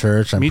 Of this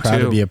church. I'm proud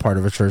to be a part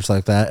of a church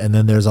like that. And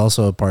then there's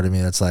also a part of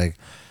me that's like,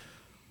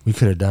 we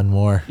could have done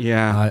more.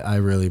 Yeah. I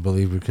really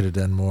believe we could have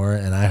done more,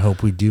 and I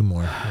hope we do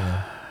more.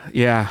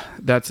 Yeah,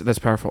 that's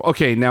powerful.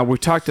 Okay, now we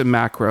talked to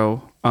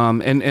macro.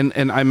 And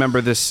I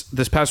remember this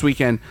past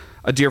weekend,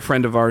 a dear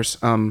friend of ours,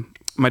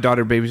 my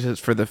daughter babysits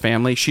for the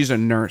family. She's a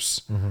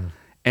nurse,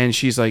 and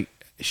she's like,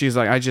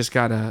 I just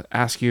gotta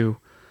ask you,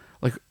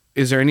 like,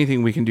 is there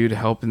anything we can do to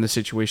help in the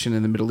situation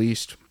in the Middle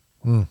East?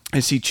 I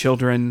see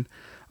children,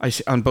 I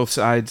see on both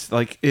sides,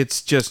 like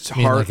it's just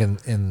hard.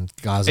 Like in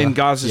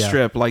Gaza,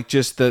 Strip, like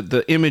just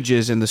the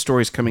images and the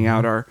stories coming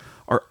out are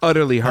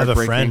utterly heartbreaking.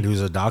 I have a friend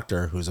who's a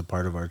doctor who's a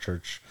part of our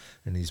church,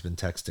 and he's been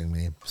texting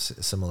me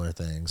similar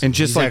things. And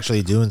just he's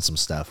actually doing some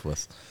stuff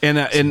with. And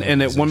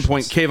at one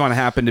point, Kayvon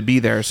happened to be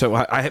there, so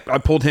I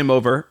pulled him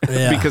over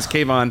because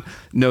Kayvon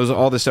knows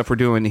all the stuff we're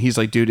doing. And he's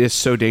like, "Dude, it's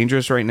so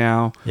dangerous right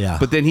now." Yeah.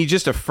 But then he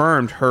just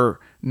affirmed her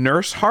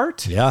nurse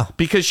heart. Yeah.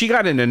 Because she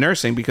got into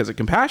nursing because of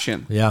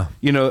compassion. Yeah.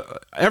 You know,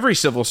 every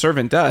civil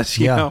servant does,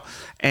 you know,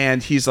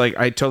 and he's like,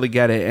 I totally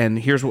get it. And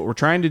here's what we're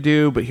trying to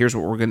do, but here's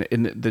what we're going to,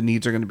 and the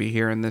needs are going to be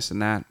here and this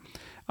and that.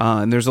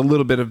 And there's a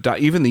little bit of,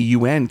 even the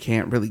UN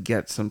can't really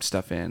get some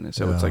stuff in. And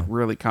so it's like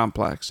really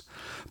complex,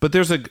 but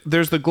there's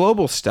the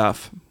global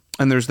stuff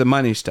and there's the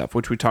money stuff,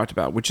 which we talked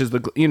about, which is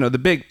the, you know, the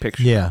big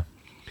picture. Yeah.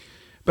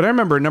 But I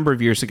remember a number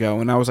of years ago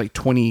when I was like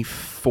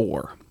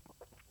 24,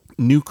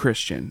 new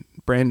Christian,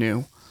 brand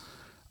new.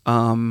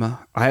 I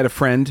had a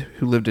friend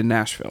who lived in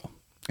Nashville.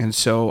 And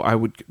so I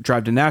would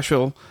drive to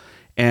Nashville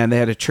and they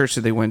had a church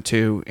that they went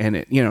to. And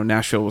it, you know,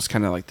 Nashville was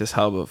kind of like this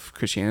hub of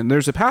Christianity. And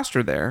there's a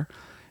pastor there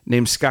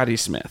named Scotty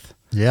Smith.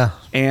 Yeah.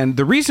 And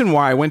the reason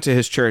why I went to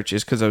his church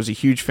is because I was a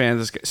huge fan of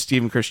this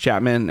Stephen Chris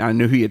Chapman. I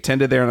knew he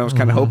attended there and I was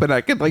kind of hoping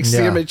I could like see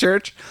him at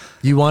church.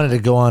 You wanted to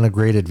go on a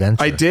great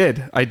adventure. I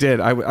did.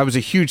 I was a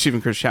huge Stephen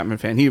Chris Chapman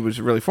fan. He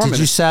was really formative.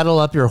 Did you saddle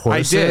up your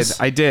horses?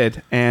 I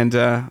did. And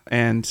I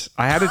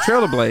had a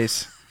trail to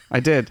blaze.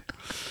 I did.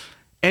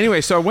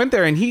 Anyway, so I went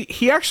there and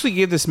he actually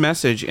gave this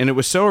message and it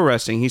was so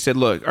arresting. He said,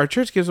 look, our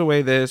church gives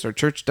away this, our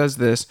church does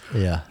this.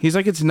 Yeah. He's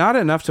like, it's not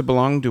enough to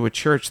belong to a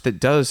church that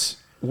does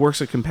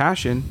works of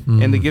compassion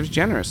and that gives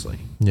generously.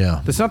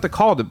 Yeah. That's not the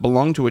call to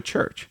belong to a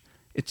church.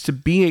 It's to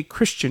be a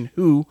Christian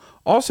who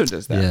also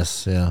does that.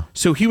 Yes, yeah.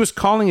 So he was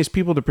calling his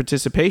people to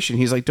participation.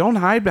 He's like, don't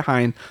hide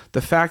behind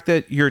the fact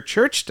that your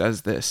church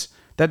does this.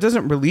 That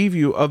doesn't relieve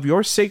you of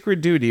your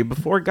sacred duty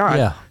before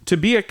God to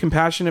be a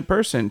compassionate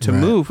person, to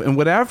move in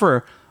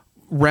whatever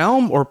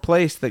realm or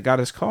place that God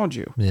has called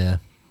you. Yeah.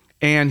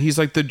 And he's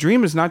like, the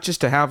dream is not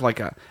just to have like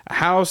a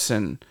house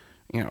and,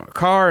 you know, a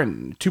car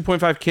and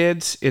 2.5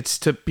 kids. It's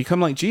to become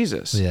like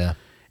Jesus. Yeah.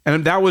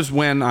 And that was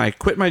when I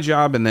quit my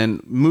job and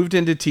then moved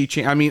into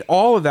teaching. I mean,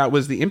 all of that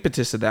was the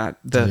impetus of that.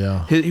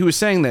 He was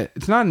saying that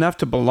it's not enough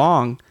to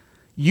belong.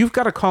 You've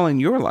got a call in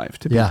your life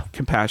to be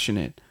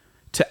compassionate,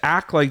 to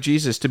act like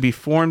Jesus, to be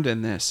formed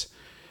in this.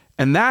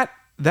 And that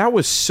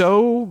was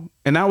so,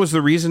 and that was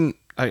the reason,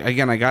 I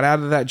got out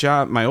of that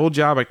job, my old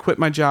job. I quit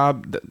my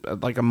job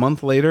like a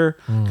month later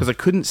because I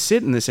couldn't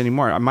sit in this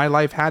anymore. My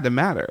life had to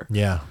matter.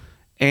 Yeah.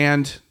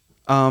 And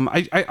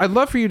I'd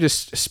love for you to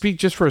speak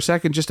just for a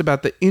second just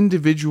about the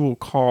individual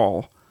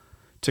call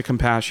to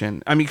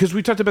compassion. I mean, because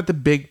we talked about the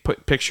big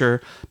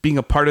picture being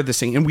a part of this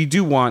thing, and we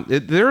do want,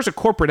 there's a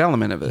corporate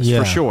element of this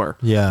for sure.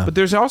 Yeah. But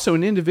there's also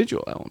an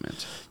individual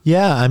element.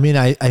 Yeah. I mean,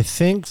 I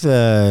think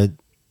the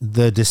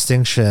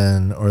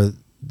distinction or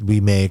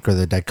we make or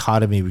the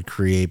dichotomy we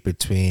create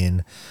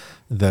between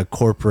the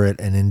corporate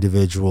and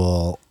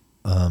individual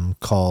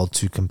call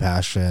to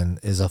compassion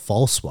is a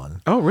false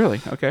one. Oh,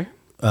 really? Okay.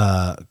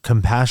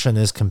 Compassion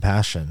is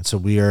compassion. So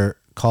we are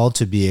called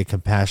to be a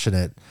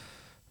compassionate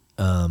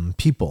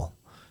people.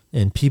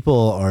 And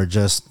people are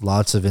just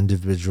lots of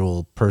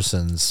individual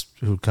persons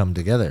who come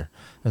together.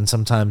 And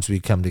sometimes we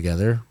come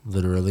together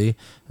literally,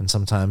 and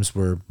sometimes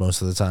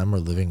most of the time we're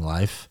living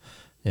life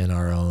in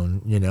our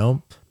own,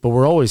 but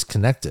we're always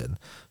connected.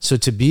 So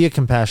to be a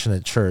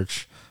compassionate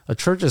church, a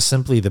church is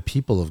simply the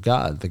people of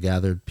God, the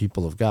gathered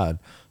people of God.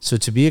 So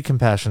to be a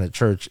compassionate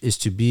church is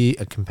to be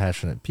a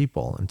compassionate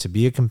people. And to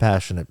be a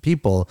compassionate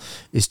people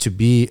is to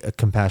be a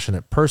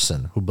compassionate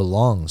person who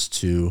belongs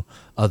to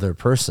other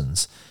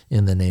persons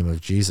in the name of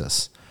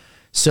Jesus.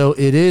 So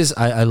it is,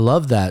 I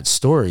love that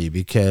story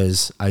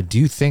because I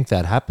do think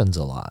that happens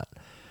a lot.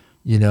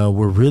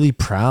 We're really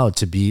proud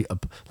to be,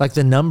 like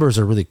the numbers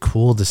are really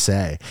cool to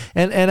say.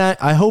 And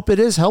I hope it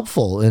is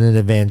helpful in an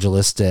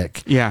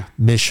evangelistic,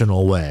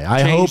 missional way.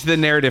 I hope the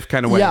narrative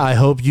kind of way. Yeah, I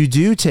hope you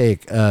do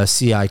take a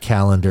CI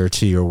calendar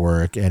to your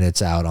work and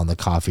it's out on the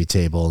coffee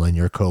table and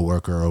your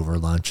coworker over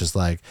lunch is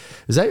like,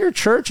 is that your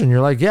church? And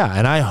you're like, yeah.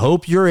 And I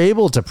hope you're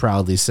able to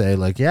proudly say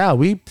like, yeah,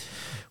 we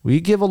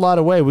give a lot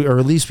away, or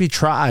at least we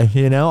try,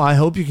 I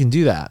hope you can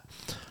do that.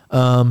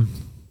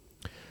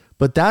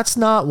 But that's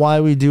not why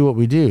we do what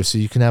we do. So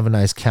you can have a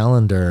nice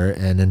calendar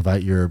and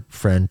invite your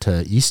friend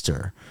to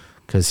Easter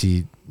because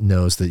he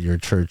knows that your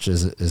church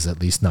is at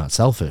least not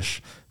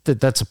selfish.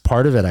 That's a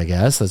part of it, I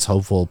guess. That's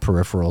hopeful,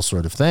 peripheral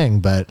sort of thing.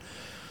 But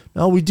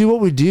no, we do what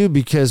we do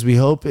because we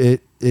hope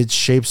it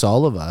shapes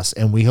all of us.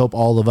 And we hope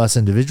all of us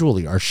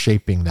individually are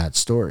shaping that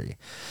story.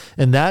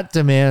 And that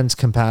demands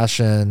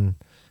compassion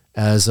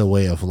as a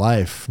way of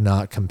life,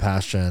 not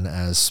compassion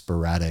as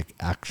sporadic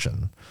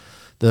action.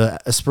 The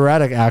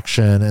sporadic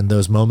action and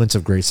those moments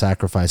of great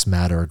sacrifice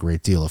matter a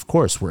great deal. Of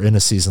course, we're in a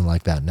season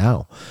like that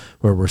now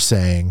where we're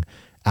saying,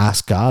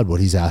 ask God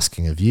what he's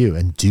asking of you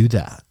and do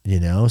that,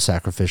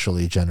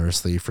 sacrificially,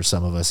 generously, for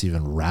some of us,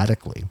 even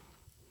radically.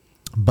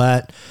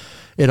 But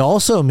it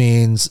also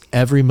means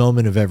every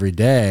moment of every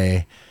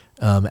day,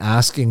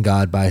 asking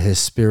God by his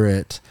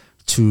Spirit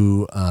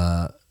to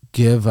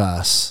give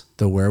us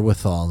the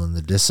wherewithal and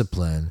the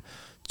discipline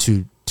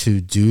to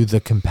do the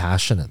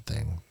compassionate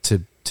thing,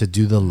 to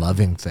do the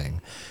loving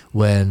thing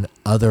when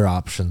other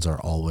options are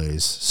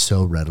always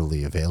so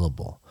readily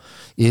available.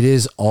 It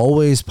is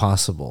always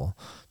possible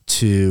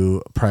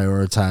to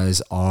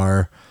prioritize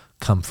our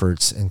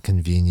comforts and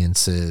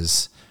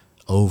conveniences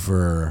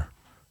over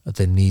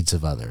the needs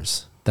of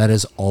others. That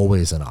is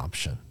always an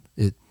option.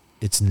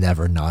 It's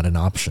never not an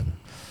option.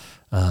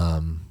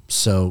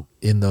 So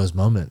in those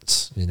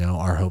moments,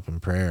 our hope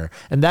and prayer,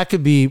 and that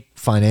could be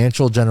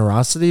financial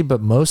generosity,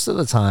 but most of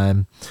the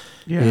time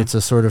it's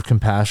a sort of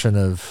compassion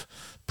of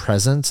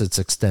presence. It's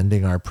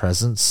extending our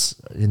presence,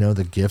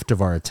 the gift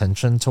of our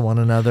attention to one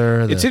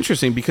another. It's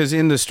interesting because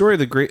in the story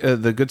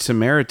of the Good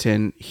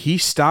Samaritan, he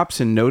stops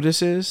and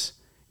notices,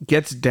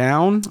 gets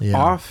down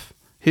off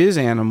his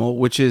animal,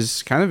 which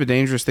is kind of a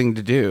dangerous thing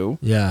to do.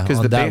 Yeah,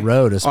 because that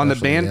road,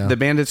 especially, the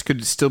bandits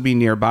could still be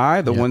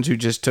nearby. The ones who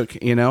just took,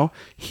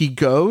 he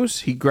goes,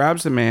 he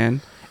grabs the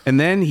man, and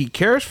then he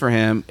cares for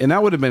him, and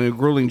that would have been a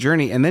grueling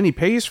journey. And then he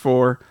pays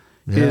for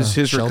his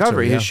shelter,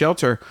 recovery, his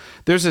shelter.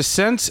 There's a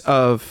sense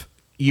of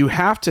you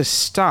have to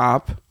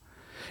stop.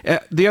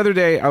 The other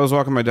day, I was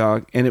walking my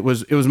dog, and it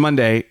was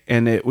Monday,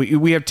 and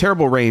we have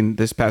terrible rain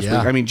this past week.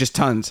 I mean, just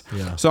tons.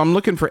 Yeah. So I'm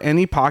looking for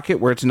any pocket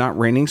where it's not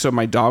raining, so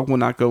my dog will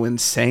not go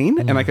insane,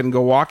 and I can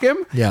go walk him,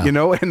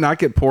 and not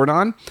get poured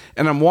on.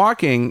 And I'm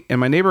walking, and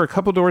my neighbor a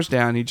couple doors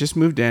down, he just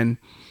moved in.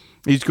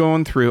 He's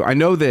going through, I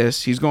know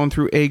this, he's going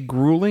through a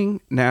grueling,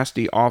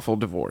 nasty, awful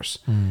divorce,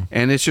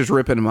 and it's just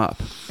ripping him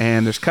up.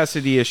 And there's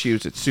custody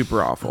issues. It's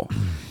super awful.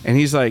 And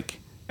he's like,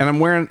 and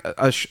I'm wearing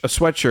a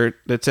sweatshirt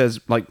that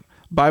says like,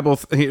 Bible,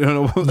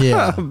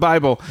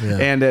 Bible,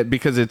 and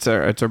because it's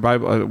our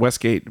Bible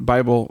Westgate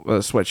Bible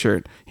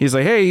sweatshirt. He's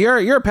like, "Hey,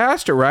 you're a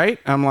pastor, right?"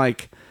 I'm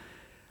like,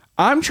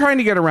 "I'm trying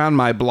to get around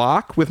my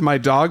block with my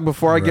dog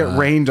before I get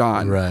rained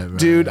on,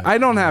 dude. I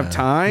don't have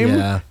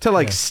time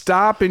to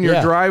stop in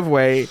your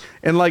driveway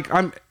and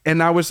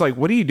I was like,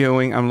 "What are you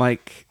doing?" I'm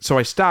like, so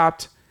I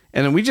stopped,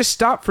 and then we just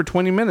stopped for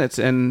 20 minutes,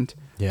 and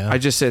I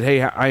just said,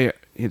 "Hey,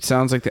 it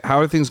sounds like how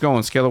are things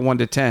going? Scale of 1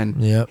 to 10."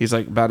 Yep. He's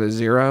like, about a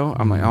 0.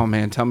 I'm like, oh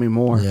man, tell me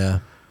more. Yeah.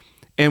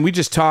 And we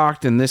just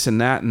talked and this and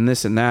that and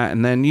this and that.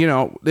 And then,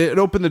 it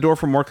opened the door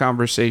for more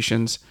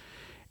conversations.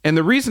 And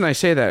the reason I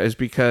say that is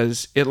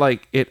because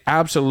it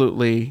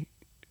absolutely,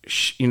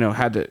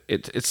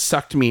 it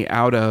sucked me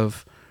out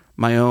of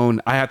my own,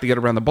 I have to get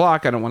around the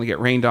block. I don't want to get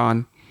rained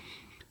on.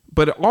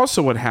 But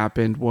also what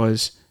happened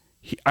was,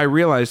 I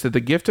realized that the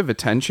gift of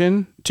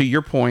attention, to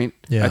your point,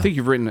 I think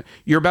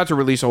you're about to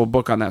release a whole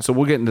book on that, so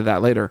we'll get into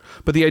that later.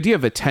 But the idea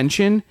of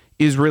attention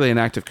is really an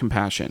act of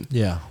compassion.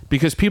 Yeah.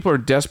 Because people are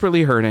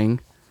desperately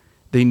hurting.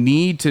 They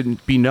need to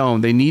be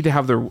known. They need to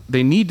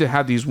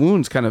have these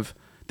wounds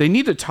they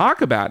need to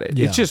talk about it.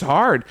 Yeah. It's just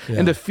hard. Yeah.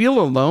 And to feel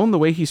alone the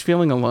way he's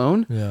feeling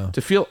alone, to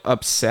feel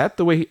upset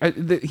the way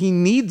he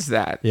needs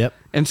that. Yep.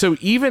 And so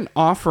even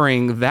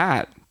offering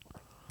that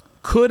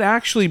could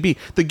actually be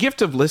the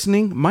gift of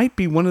listening might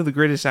be one of the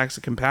greatest acts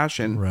of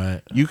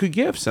compassion you could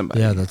give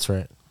somebody. Yeah, that's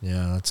right.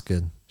 Yeah, that's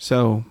good.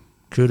 So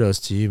kudos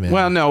to you, man.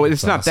 Well, no,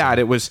 it's not that.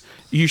 It was,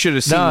 you should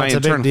have seen my internal.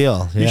 It's a big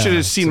deal. Yeah, you should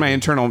have seen my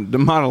internal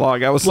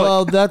monologue. I was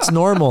well, that's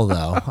normal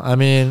though. I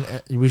mean,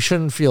 we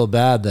shouldn't feel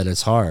bad that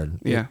it's hard.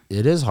 Yeah.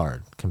 It is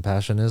hard.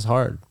 Compassion is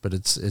hard, but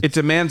it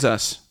demands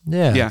us.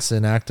 Yeah. It's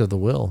an act of the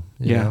will.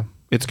 You know?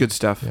 It's good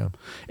stuff. Yeah.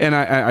 And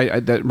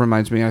I that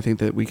reminds me, I think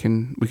that we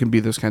can be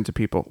those kinds of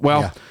people.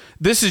 Well,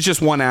 this is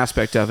just one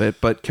aspect of it,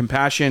 but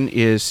compassion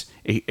is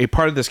a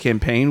part of this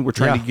campaign. We're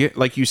trying to get,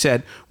 like you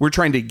said, we're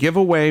trying to give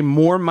away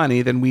more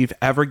money than we've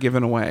ever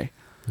given away.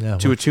 Yeah,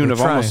 to a tune of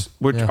almost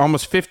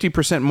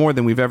 50% more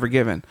than we've ever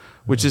given,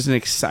 which is an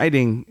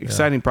exciting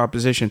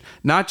proposition.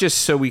 Not just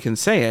so we can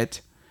say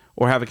it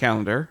or have a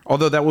calendar,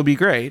 although that will be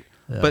great.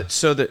 Yeah. But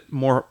so that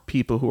more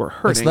people who are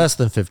hurting. It's less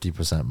than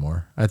 50%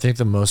 more. I think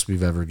the most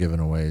we've ever given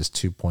away is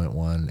 2.18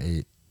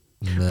 million.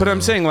 But I'm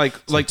saying like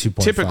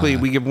typically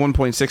we give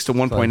 1.6 to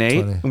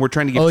 1.8 and we're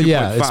trying to give 2.5.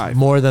 Yeah, it's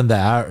more than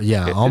that.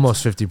 Yeah,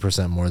 almost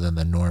 50% more than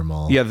the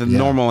normal. Yeah, the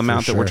normal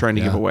amount that we're trying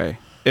to give away.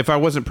 If I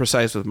wasn't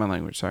precise with my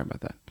language, sorry about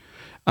that.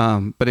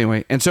 But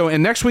anyway,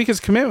 and next week is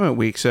commitment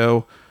week.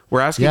 So we're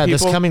asking people. Yeah,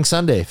 this coming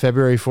Sunday,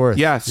 February 4th.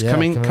 Yes,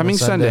 coming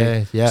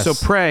Sunday. Yes. So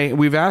pray.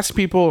 We've asked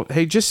people,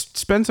 hey, just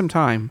spend some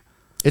time.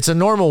 It's a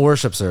normal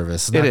worship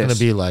service. It's not going to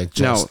be like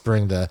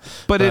bring the.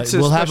 But it's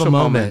we'll have a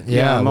moment.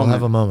 Yeah, we'll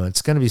have a moment.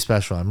 It's going to be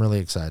special. I'm really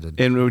excited.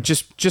 And we'll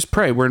just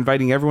pray. We're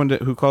inviting everyone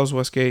who calls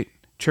Westgate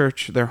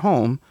Church their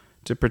home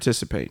to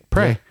participate.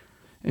 Pray,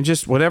 and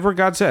just whatever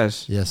God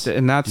says. Yes,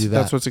 and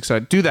that's what's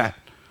exciting. Do that.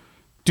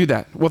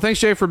 Well,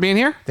 thanks, Jay, for being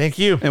here. Thank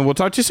you, and we'll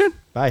talk to you soon.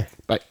 Bye.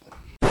 Bye.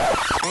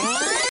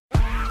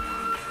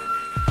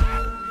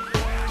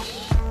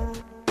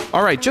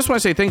 All right, just want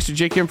to say thanks to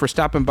Jay Kim for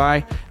stopping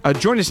by.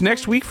 Join us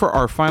next week for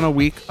our final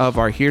week of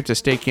our Here to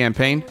Stay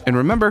campaign. And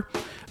remember,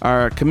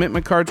 our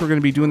commitment cards, we're going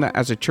to be doing that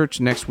as a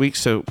church next week.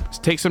 So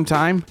take some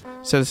time,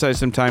 set aside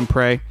some time,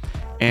 pray,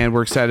 and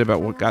we're excited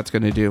about what God's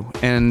going to do.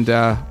 And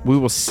we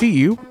will see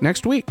you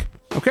next week.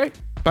 Okay,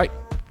 bye.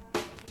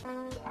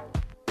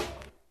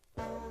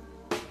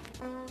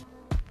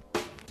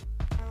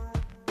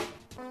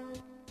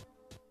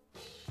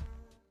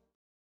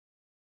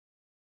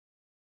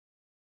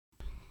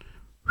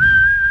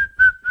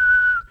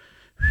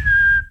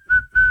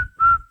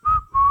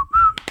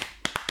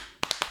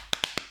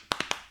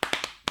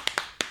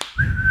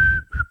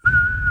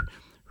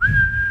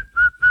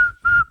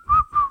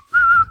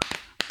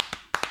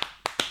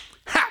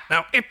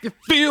 Now, if you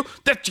feel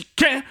that you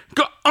can't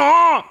go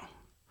on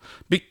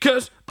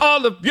because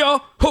all of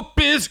your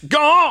hope is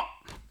gone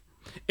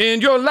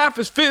and your life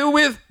is filled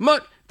with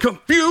much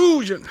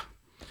confusion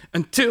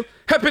until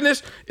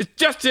happiness is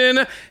just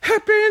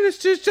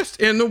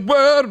in the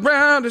world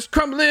around is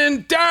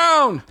crumbling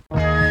down.